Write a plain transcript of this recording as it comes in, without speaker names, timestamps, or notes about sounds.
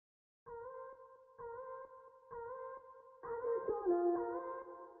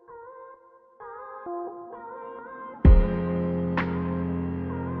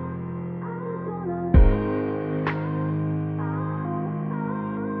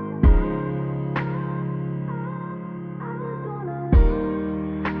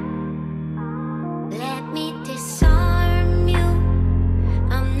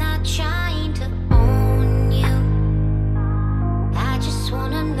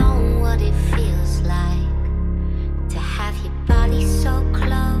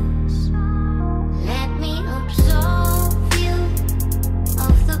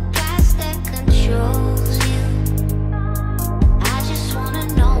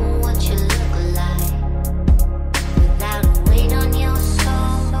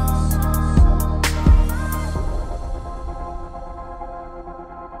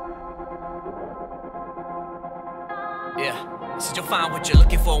Yeah, said you'll find what you're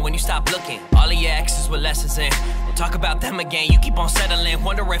looking for when you stop looking. All of your exes with lessons in. We'll talk about them again, you keep on settling.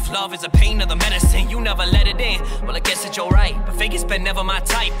 Wonder if love is a pain or the medicine. You never let it in, well I guess that you're right. But fake has been never my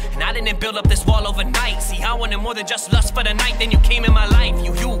type, and I didn't build up this wall overnight. See, I wanted more than just lust for the night. Then you came in my life,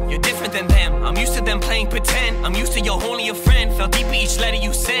 you're different than them. I'm used to them playing pretend, I'm used to you're only a friend. Fell deep with each letter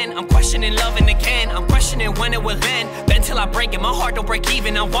you send. I'm questioning loving again, I'm questioning when it will end. Bend till I break it, my heart don't break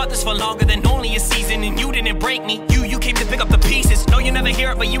even. I want this for longer than only a season, and you didn't break me. You came to pick up the pieces. No, you never hear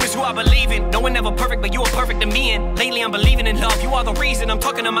it, but you is who I believe in. No one ever perfect, but you are perfect to me. And lately I'm believing in love. You are the reason I'm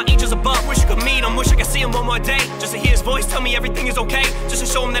talking to my angels above. Wish you could meet him, wish I could see him one more day. Just to hear his voice tell me everything is okay. Just to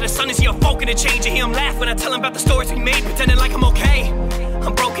show him that his son is here, folk to change. And hear him laugh when I tell him about the stories we made, pretending like I'm okay.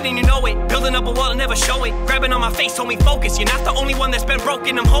 I'm broken and you know it. Building up a wall and never show it. Grabbing on my face told me focus. You're not the only one that's been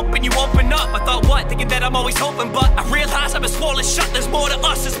broken. I'm hoping you open up. I thought what? Thinking that I'm always hoping, but I realize I've been swollen shut. There's more to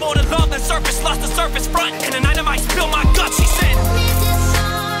us, there's more to love than surface. Lost the surface front, and the night I might spill my guts. She said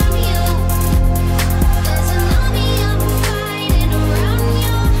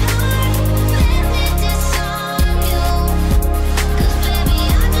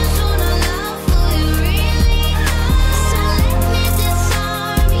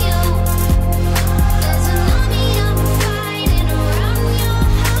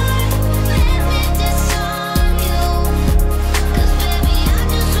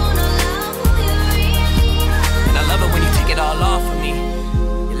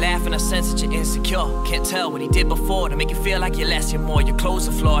in a sense that you're insecure. Can't tell what he did before to make you feel like you're less, you're more. You close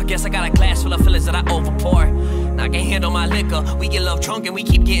the floor. I guess I got a glass full of feelings that I overpour. Now I can't handle my liquor. We get love drunk and we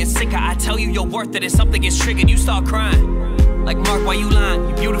keep getting sicker. I tell you you're worth it, and something gets triggered, you start crying. Like Mark, why you lying?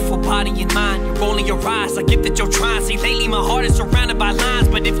 Your beautiful body and mind, you're rolling your eyes. I get that you're trying. See, lately my heart is surrounded by lines,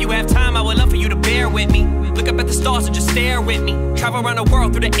 but if you have time, I would love for you to bear with me. Look up at the stars and just stare with me. Travel around the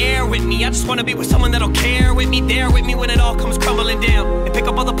world through the air with me. I just wanna be with someone that'll care with me, there with me when it all comes crumbling down. And pick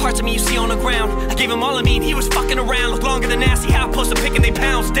up all the parts of me you see on the ground. I gave him all of me and he was fucking around. Look longer than that, see how I'm supposed to pick and they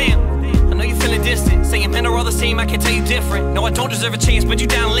pounds, damn. I know you're feeling distant, saying men are all the same, I can't tell you different. No, I don't deserve a chance, but you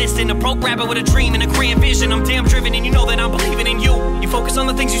down listen. A broke rapper with a dream and a grand vision. I'm damn driven and you know that I'm believing in you. You focus on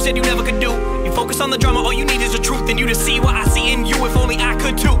the things you said you never could do. You focus on the drama, all you need is the truth. And you to see what I see in you, if only I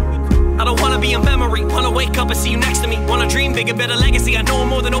could too. I don't wanna be a memory, wanna wake up and see you next to me. Wanna dream bigger, better legacy. I know I'm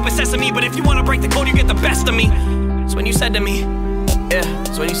more than open sesame, but if you wanna break the code, you get the best of me. It's when you said to me, yeah,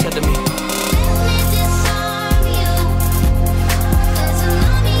 it's when you said to me.